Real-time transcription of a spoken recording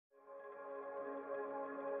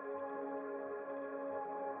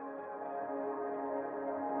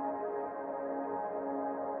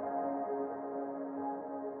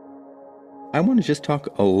I want to just talk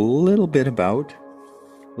a little bit about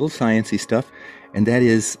a little sciencey stuff, and that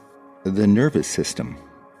is the nervous system,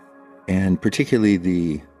 and particularly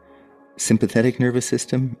the sympathetic nervous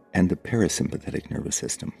system and the parasympathetic nervous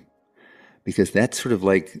system. Because that's sort of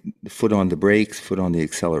like the foot on the brakes, foot on the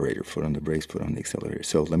accelerator, foot on the brakes, foot on the accelerator.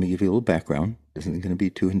 So let me give you a little background. This isn't going to be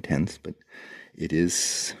too intense, but it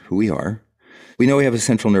is who we are. We know we have a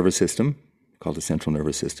central nervous system called the central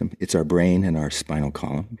nervous system. It's our brain and our spinal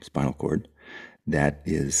column, spinal cord. That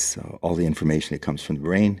is all the information that comes from the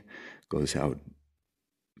brain, goes out,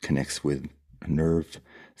 connects with nerve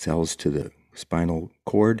cells to the spinal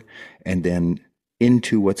cord, and then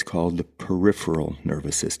into what's called the peripheral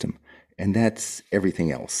nervous system. And that's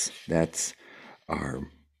everything else. That's our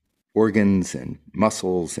organs and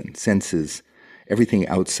muscles and senses, everything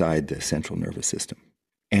outside the central nervous system.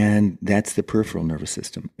 And that's the peripheral nervous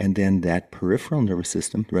system. And then that peripheral nervous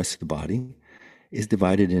system, the rest of the body, is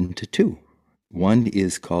divided into two. One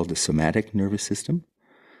is called the somatic nervous system,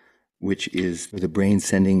 which is the brain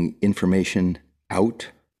sending information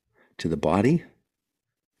out to the body,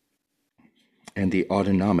 and the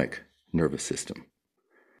autonomic nervous system.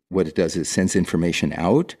 What it does is sends information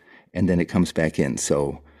out, and then it comes back in.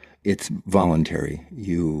 So it's voluntary.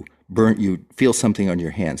 You feel something on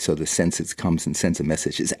your hand, so the senses comes and sends a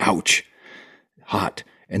message. It's ouch, hot,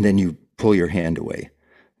 and then you pull your hand away.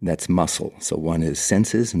 That's muscle. So one is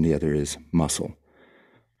senses and the other is muscle.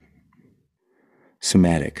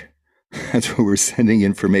 Somatic. That's where we're sending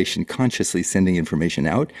information, consciously sending information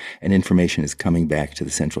out, and information is coming back to the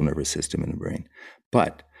central nervous system in the brain.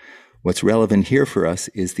 But what's relevant here for us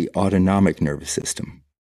is the autonomic nervous system.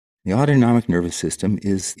 The autonomic nervous system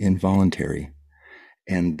is involuntary,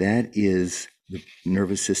 and that is the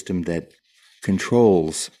nervous system that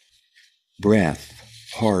controls breath,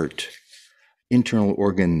 heart, internal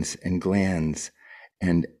organs and glands,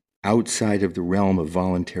 and outside of the realm of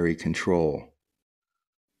voluntary control.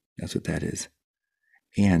 That's what that is.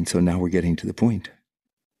 And so now we're getting to the point.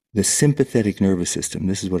 The sympathetic nervous system,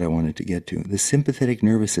 this is what I wanted to get to. The sympathetic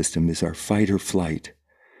nervous system is our fight or flight.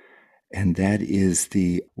 And that is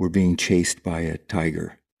we're being chased by a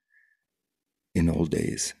tiger in old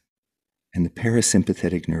days. And the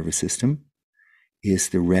parasympathetic nervous system is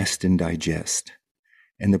the rest and digest.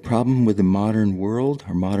 And the problem with the modern world,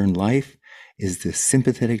 our modern life, is the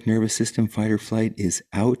sympathetic nervous system, fight or flight, is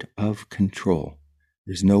out of control.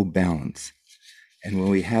 There's no balance. And when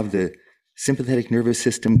we have the sympathetic nervous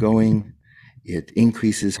system going, it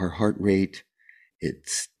increases our heart rate, it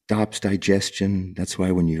stops digestion. That's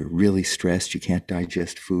why when you're really stressed, you can't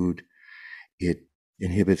digest food. It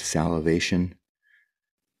inhibits salivation.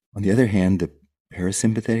 On the other hand, the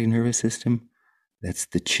parasympathetic nervous system, that's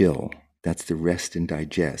the chill. That's the rest and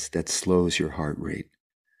digest. That slows your heart rate.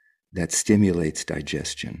 That stimulates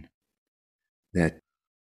digestion. That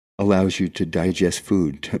allows you to digest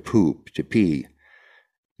food, to poop, to pee.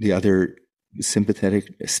 The other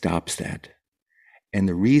sympathetic stops that. And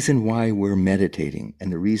the reason why we're meditating,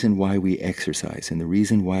 and the reason why we exercise, and the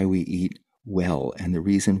reason why we eat well, and the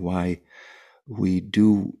reason why we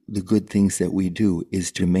do the good things that we do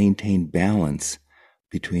is to maintain balance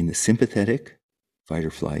between the sympathetic, fight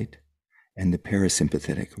or flight, and the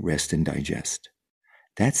parasympathetic, rest and digest.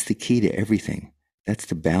 That's the key to everything. That's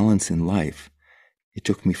the balance in life. It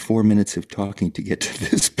took me 4 minutes of talking to get to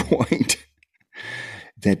this point.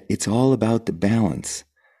 That it's all about the balance,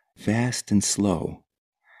 fast and slow.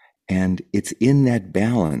 And it's in that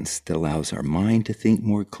balance that allows our mind to think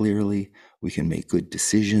more clearly. We can make good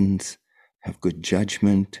decisions, have good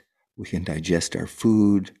judgment. We can digest our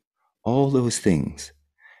food, all those things.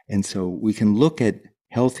 And so we can look at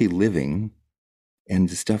healthy living, and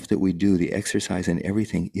the stuff that we do, the exercise and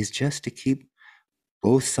everything, is just to keep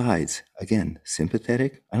both sides, again,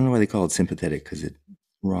 sympathetic. I don't know why they call it sympathetic, because it's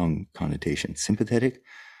wrong connotation. Sympathetic,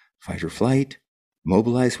 fight or flight,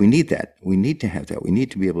 mobilize. We need that. We need to have that. We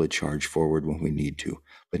need to be able to charge forward when we need to,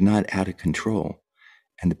 but not out of control.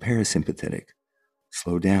 And the parasympathetic,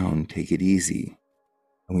 slow down, take it easy.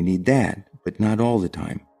 And we need that, but not all the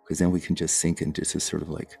time, because then we can just sink into this sort of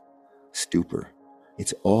like stupor.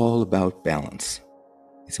 It's all about balance.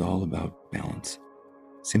 It's all about balance.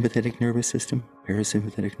 Sympathetic nervous system,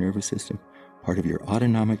 parasympathetic nervous system, part of your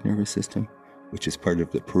autonomic nervous system, which is part of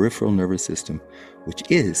the peripheral nervous system, which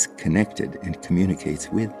is connected and communicates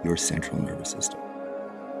with your central nervous system.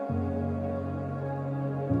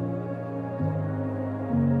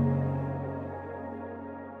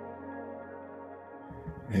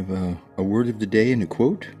 I have a word of the day and a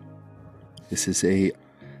quote. This is a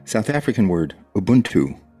South African word,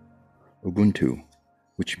 Ubuntu,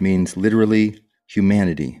 which means literally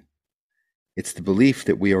humanity. It's the belief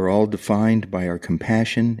that we are all defined by our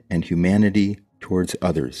compassion and humanity towards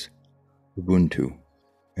others. Ubuntu.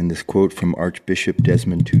 And this quote from Archbishop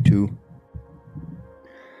Desmond Tutu: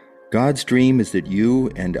 God's dream is that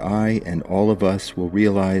you and I and all of us will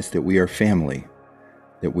realize that we are family,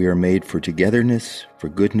 that we are made for togetherness, for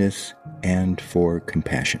goodness, and for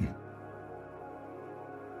compassion.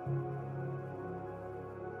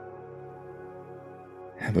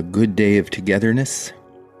 Have a good day of togetherness.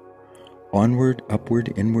 Onward,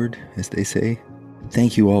 upward, inward, as they say.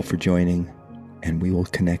 Thank you all for joining, and we will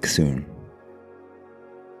connect soon.